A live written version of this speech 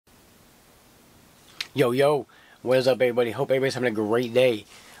Yo, what is up, everybody? Hope everybody's having a great day.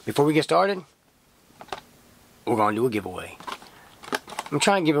 Before we get started, we're gonna do a giveaway. I'm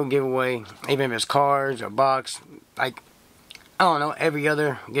trying to give a giveaway, even if it's cards or box, like, I don't know, every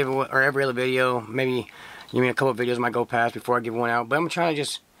other giveaway or every other video. Maybe a couple of videos might go past before I give one out. But I'm trying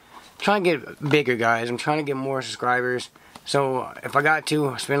to get bigger, guys. I'm trying to get more subscribers. So if I got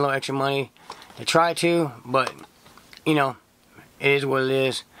to spend a little extra money, I try to, but you know, it is what it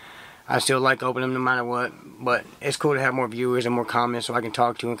is. I still like opening them no matter what, but it's cool to have more viewers and more comments so I can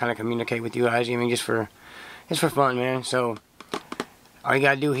talk to and kind of communicate with you guys, even just for fun, man. So all you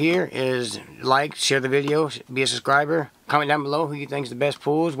gotta do here is like, share the video, be a subscriber, comment down below who you think is the best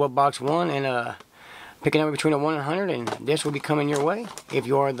pulls, what box won, and pick a number between a 1 and 100, and this will be coming your way if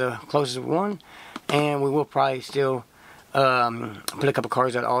you are the closest one. And we will probably still put a couple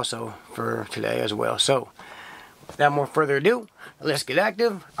cards out also for today as well. So without more further ado, let's get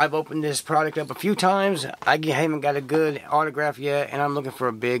active. I've opened this product up a few times. I haven't got a good autograph yet, and I'm looking for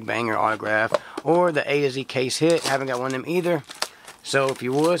a big banger autograph or the A to Z case hit. Haven't got one of them either. So if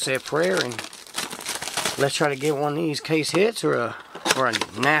you would, say a prayer and let's try to get one of these case hits or a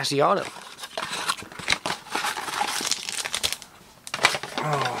nasty auto.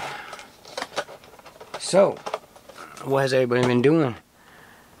 Oh. So, what has everybody been doing?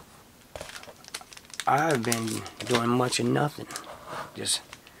 I've been doing much of nothing. Just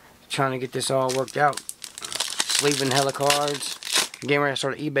trying to get this all worked out. Sleeving hella cards. Getting ready to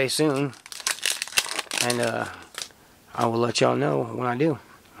start eBay soon. And I will let y'all know when I do.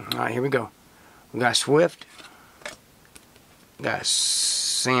 Alright, here we go. We got Swift. We got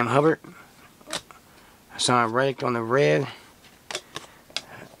Sam Hubbard. Hassan Reddick on the red.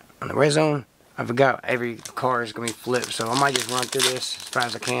 On the red zone. I forgot every card is going to be flipped, so I might just run through this as fast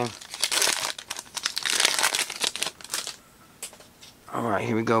as I can. Alright,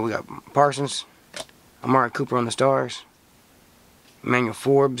 here we go. We got Parsons, Amari Cooper on the stars, Emmanuel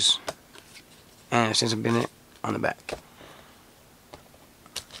Forbes, and Stetson Bennett on the back.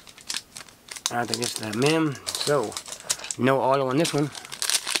 I think it's the mem, so no auto on this one.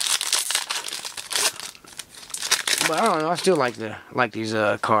 But I don't know, I still like these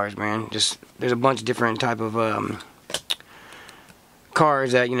cards, man. Just there's a bunch of different type of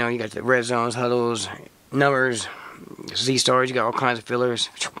cards that, you know, you got the red zones, huddles, numbers, Z stars, you got all kinds of fillers.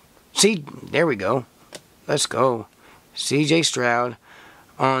 See, there we go. Let's go. CJ Stroud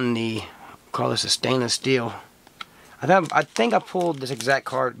on the, call this a stainless steel. I think I pulled this exact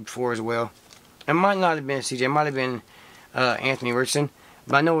card before as well. It might not have been CJ, it might have been Anthony Richardson,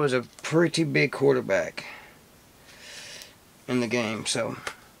 but I know it was a pretty big quarterback in the game. So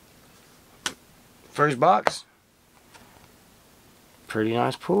first box, pretty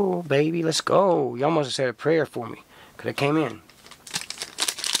nice pull, baby. Let's go. You almost said a prayer for me, because it came in.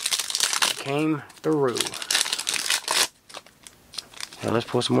 It came through. Now let's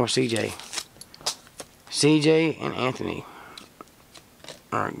pull some more CJ. CJ and Anthony.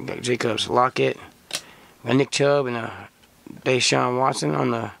 Alright, we got Jacobs, Lockett. We got Nick Chubb and Deshaun Watson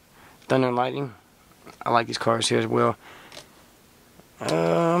on the Thunder and Lightning. I like these cards here as well.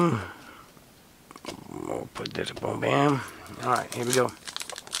 We'll put this up on bam. Alright, here we go.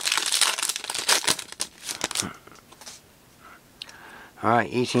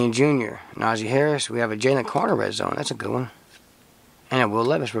 Alright, Etienne Jr., Najee Harris. We have a Jalen Carter red zone. That's a good one. And a Will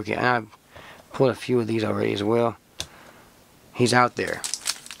Levis rookie. And I've pulled a few of these already as well. He's out there.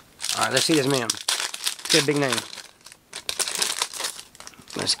 Alright, let's see this man. Let's get a big name.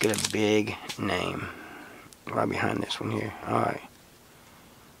 Let's get a big name. Right behind this one here. Alright.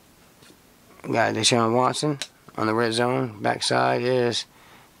 We got Deshaun Watson on the red zone. Backside is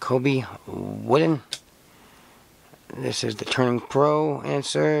Kobe Wooden. This is the turning pro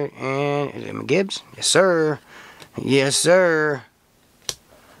insert. And is it McGibbs? Yes, sir. Yes, sir.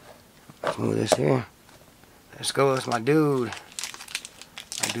 Let's move this here. Let's go. It's my dude.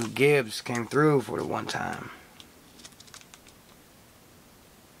 My dude Gibbs came through for the one time.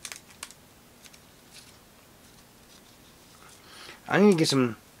 I need to get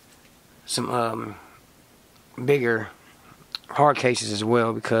some bigger hard cases as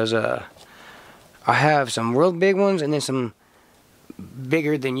well, because I have some real big ones and then some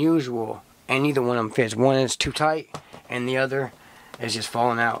bigger than usual, and neither one of them fits. One is too tight and the other is just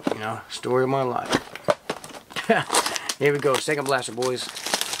falling out, you know. Story of my life. Here we go, second blaster, boys.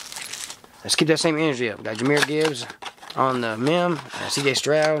 Let's keep that same energy up. We got Jahmyr Gibbs on the mem, CJ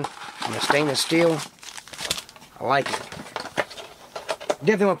Stroud on the stainless steel. I like it.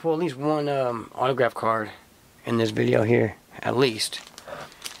 Definitely want to pull at least one autograph card in this video here, at least.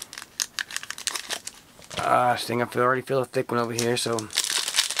 I think I already feel a thick one over here, so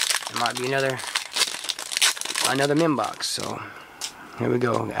it might be another another mem box. So here we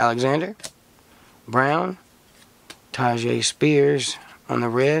go. Alexander Brown, Tajay Spears on the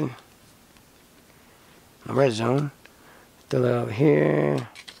red zone. Throw it over here.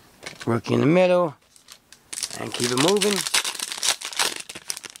 Rookie in the middle. And keep it moving.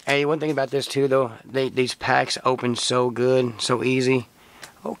 Hey, one thing about this too though, these packs open so good, so easy.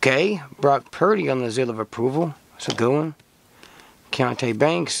 Okay, Brock Purdy on the Zeal of Approval. That's a good one. Keontae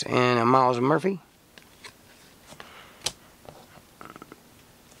Banks and Miles Murphy.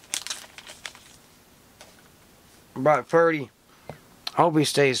 Brock Purdy, I hope he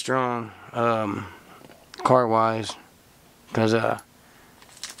stays strong, card-wise, because it's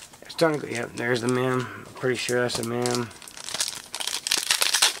starting to go. Yep, there's the mem. I'm pretty sure that's the mem.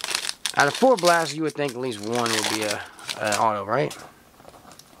 Out of 4 blasts, you would think at least one would be an auto, right?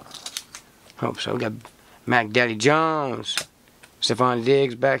 Hope so. We got Mac Daddy Jones, Stephon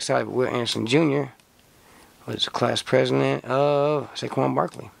Diggs, backside of Will Anderson Jr. was class president of Saquon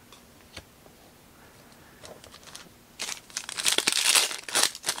Barkley.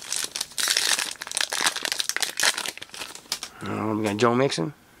 We got Joe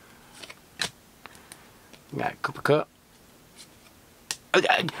Mixon. We got Cooper Kupp.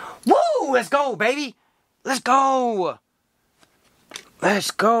 Woo! Let's go, baby! Let's go!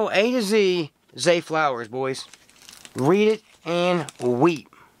 Let's go. A to Z. Zay Flowers, boys. Read it and weep.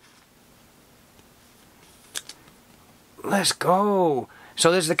 Let's go.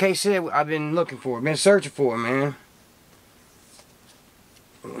 So this is the case that I've been looking for. Been searching for, man.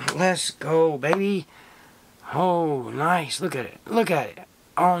 Let's go, baby. Oh, nice. Look at it. Look at it.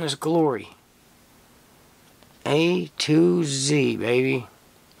 All in its glory. A to Z, baby.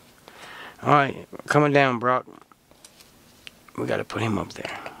 Alright, coming down, Brock. We got to put him up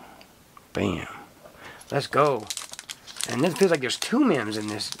there. Bam. Let's go. And this feels like there's 2 mems in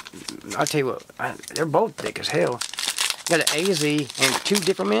this. I'll tell you what, they're both thick as hell. Got an A to Z and 2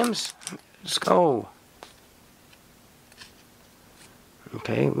 different mems. Let's go.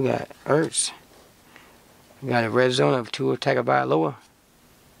 Okay, we got Ertz. We got a red zone of Tua Tagovailoa,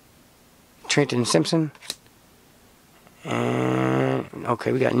 Trenton Simpson. And,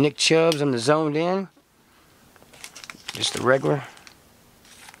 okay, we got Nick Chubbs on the zoned in. Just the regular.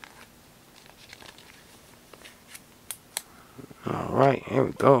 Alright, here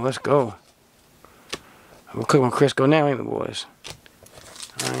we go. Let's go. We'll click on Crisco now, ain't we, boys?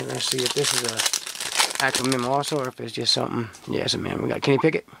 Alright, let's see if this is a actual memo also, or if it's just something. Yeah, it's a memo. We got Kenny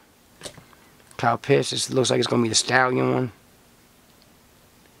Pickett. Kyle Pitts. This looks like it's going to be the Stallion one.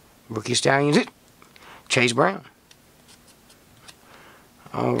 Rookie Stallions. Chase Brown.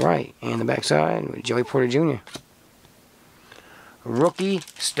 Alright, and the backside with Joey Porter Jr. Rookie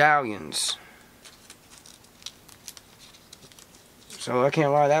Stallions. So I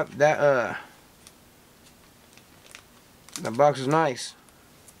can't lie, that box is nice.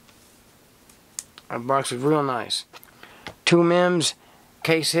 That box is real nice. 2 mems,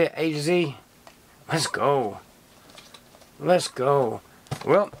 case hit A to Z. Let's go. Let's go.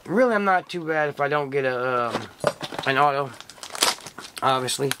 Well, really I'm not too bad if I don't get an auto.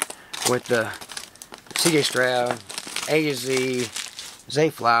 Obviously, with the CJ Stroud, A to Z, Zay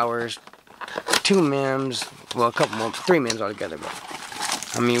Flowers, 2 mems, well, a couple more, 3 mems altogether, but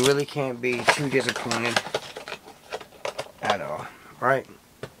I mean, really can't be too disappointed at all, right?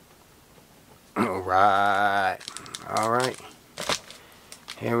 Alright, alright,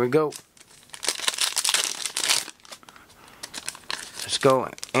 here we go. Let's go,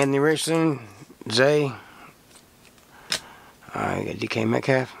 Anthony Richardson, Zay. Alright, got DK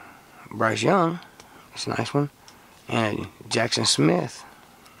Metcalf, Bryce Young, that's a nice one, and Jackson Smith.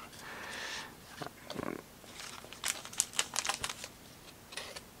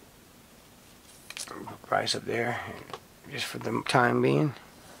 Bryce up there, just for the time being.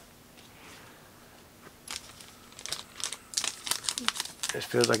 This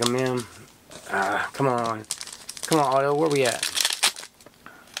feels like a mem. Come on. Come on, Auto, where we at?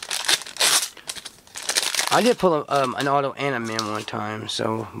 I did pull an auto and a mem one time,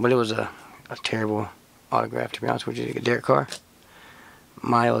 so, but it was a terrible autograph, to be honest with you. Derek Carr,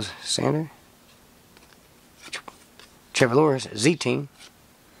 Miles Sanders, Trevor Lawrence, Z Team,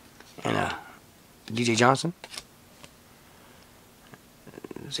 and DJ Johnson.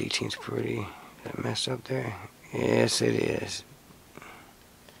 Z Team's pretty messed up there. Yes, it is.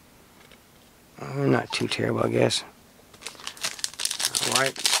 Not too terrible, I guess.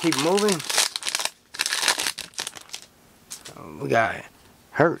 Alright, keep moving. We got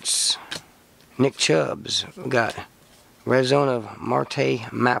Hurts, Nick Chubbs. We got red zone of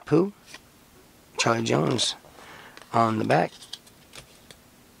Marte Mapu, Charlie Jones on the back.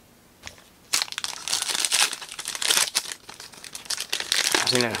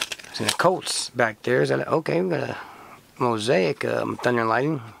 seen a Colts back there. Is that okay? We got a Mosaic, Thunder and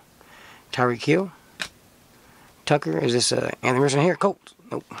Lightning, Tyreek Hill, Tucker. Is this Anthony Richardson here? Colts.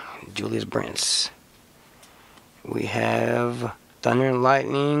 Nope. Julius Brents. We have Thunder and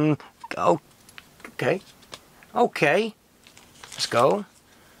Lightning. Oh, okay. Okay. Let's go.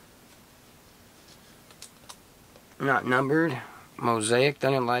 Not numbered. Mosaic,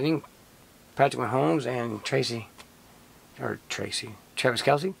 Thunder and Lightning, Patrick Mahomes, and Travis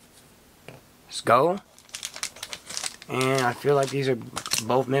Kelce. Let's go. And I feel like these are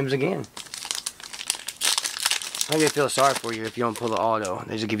both memes again. I get feel sorry for you if you don't pull the auto.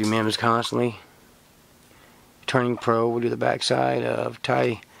 They just give you memes constantly. Turning pro, we'll do the backside of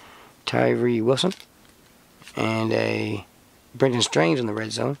Tyree Wilson. And a Brendan Strange in the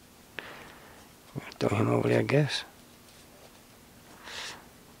red zone. Throw him over there, I guess.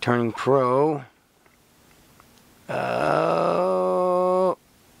 Turning pro.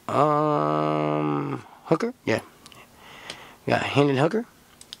 Hooker? Yeah. Got Hendon Hooker.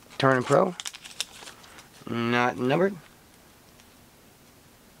 Turning pro. Not numbered.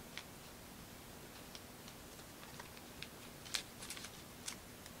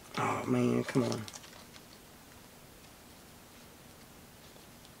 Oh man, come on.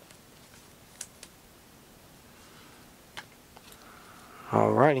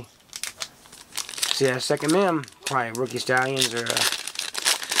 Alrighty. See that second mem? Probably Rookie Stallions or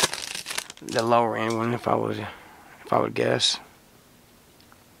the lower end one if I would guess.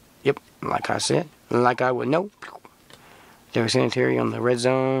 Yep, like I said. Like I would know. Derek Sanitary on the red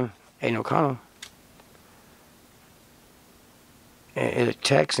zone. Aiden O'Connell. And the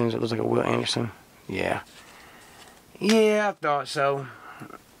Texans, it looks like a Will Anderson. Yeah. Yeah, I thought so.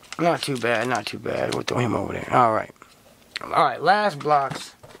 Not too bad, not too bad. We'll throw him over there. Alright. Alright, last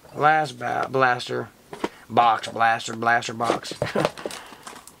blocks. Last blaster. Blaster box.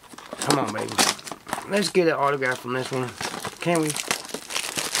 Come on, baby. Let's get an autograph from this one. Can we?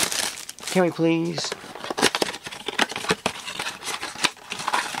 Can we please?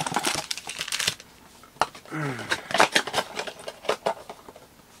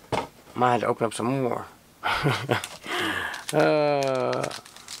 Might have to open up some more.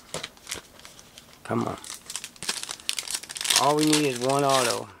 Come on. All we need is one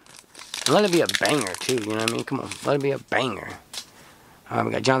auto. And let it be a banger, too. You know what I mean? Come on. Let it be a banger. Alright,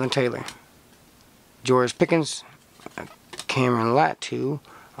 we got Jonathan Taylor. George Pickens. Cameron Latu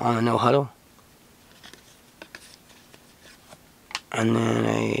on the no huddle. And then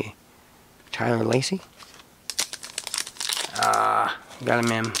a Tyler Lacey. Got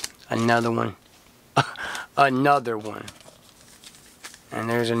him in. Another one. Another one. And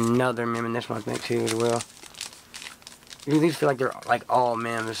there's another meme in this one, I think, too, as well. These feel like they're like all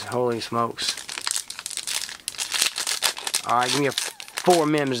memes. Holy smokes. Alright, give me 4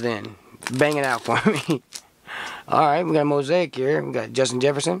 memes then. Bang it out for me. Alright, we got a Mosaic here. We got Justin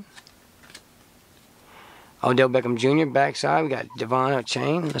Jefferson. Odell Beckham Jr. backside. We got Devon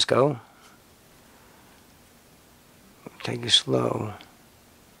Chain. Let's go. Take it slow.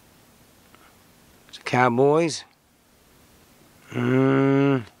 It's the Cowboys.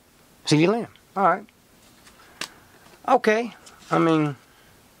 CeeDee Lamb. Alright. Okay. I mean,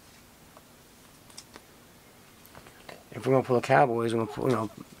 if we're going to pull the Cowboys, we're going to pull, you know,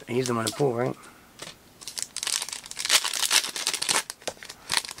 he's the one to pull, right?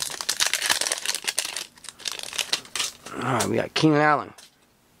 Alright, we got Keenan Allen.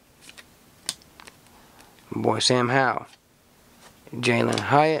 My boy Sam Howell. Jalen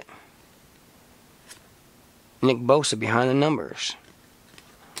Hyatt. Nick Bosa behind the numbers.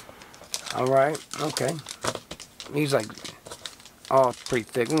 Alright, okay. He's like all pretty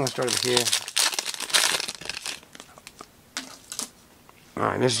thick. I'm going to start over here.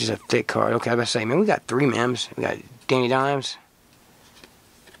 Alright, this is just a thick card. Okay, I was say, man, we got 3 mems. We got Danny Dimes.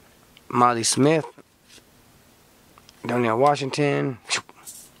 Molly Smith. Donnell Washington.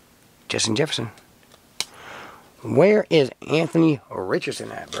 Justin Jefferson. Where is Anthony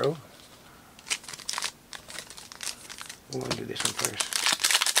Richardson at, bro? We're going to do this one first.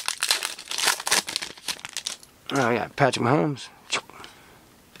 Oh, yeah, Patrick Mahomes.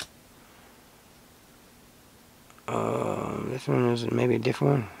 This one is maybe a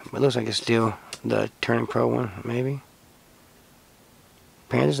different one, but it looks like it's still the turning pro one, maybe.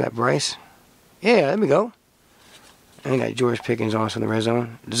 Panthers, that Bryce. Yeah, there we go. And we got George Pickens also in the red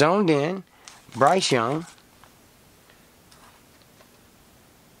zone. Zoned in. Bryce Young.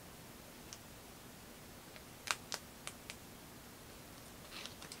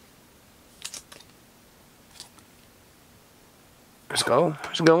 Let's go.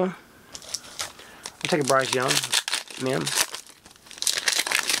 Let's go. I'll take a Bryce Young, ma'am.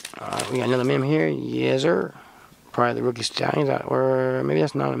 We got another mem here. Yes, sir. Probably the rookie Stallions. Or maybe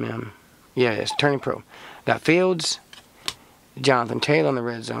that's not a mem. Yeah, it's Turning Pro. Got Fields. Jonathan Taylor on the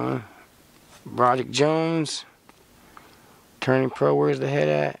red zone. Broderick Jones. Turning Pro. Where's the head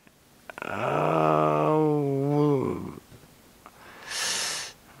at? Oh,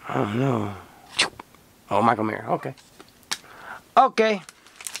 I don't know. Oh, Michael Mayer. Okay. Okay.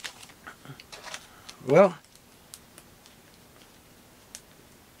 Well.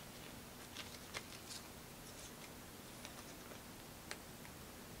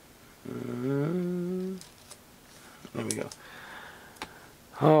 There we go.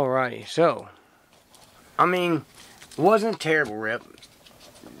 Alrighty. So, I mean, wasn't a terrible rip.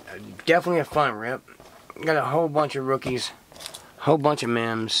 Definitely a fun rip. Got a whole bunch of rookies. Whole bunch of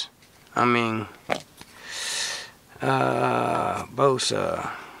mems. I mean,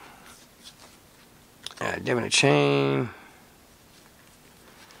 Bosa, Devin Chain,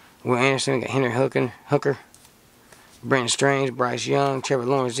 Will Anderson, got Henry Hooker, Brandon Strange, Bryce Young, Trevor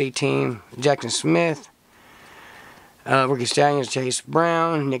Lawrence, Z-Team, Jackson Smith, Rookie Stallions, Chase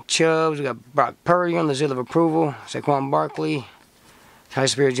Brown, Nick Chubbs, we got Brock Purdy on the Zeal of Approval, Saquon Barkley, Ty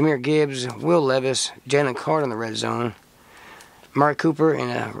Spears, Jahmyr Gibbs, Will Levis, Jalen Carter on the red zone, Mark Cooper,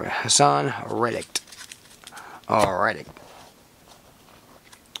 and Hassan Reddick. Alrighty.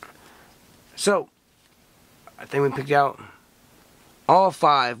 So, I think we picked out all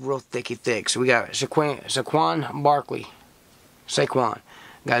 5 real thick. So we got Saquon Barkley. Saquon.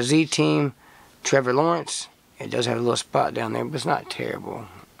 Got Z-Team, Trevor Lawrence. It does have a little spot down there, but it's not terrible.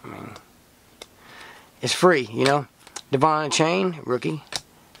 I mean, it's free, you know. Devon Chain, rookie.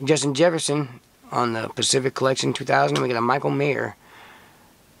 Justin Jefferson on the Pacific Collection 2000. We got a Michael Mayer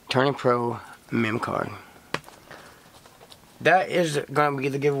Turning Pro mem card. That is going to be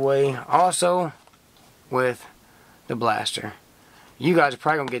the giveaway. Also, with the blaster. You guys are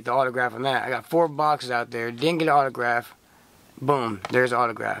probably going to get the autograph on that. I got 4 boxes out there. Didn't get an autograph. Boom. There's the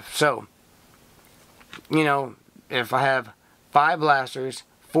autograph. So, you know, if I have 5 blasters,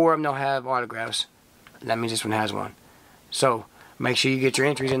 4 of them don't have autographs. That means this one has one. So, make sure you get your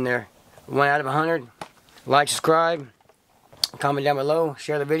entries in there. 1 out of 100. Like, subscribe, comment down below,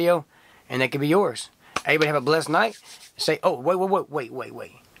 share the video, and that could be yours. Everybody have a blessed night. Say, oh, wait.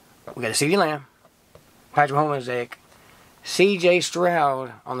 We got a CD Lamb, Patrick Mahomes, Zach, CJ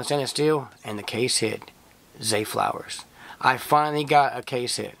Stroud on the center steel, and the case hit, Zay Flowers. I finally got a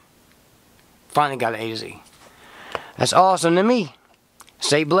case hit. Finally got an A to Z. That's awesome to me.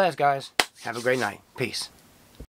 Stay blessed, guys. Have a great night. Peace.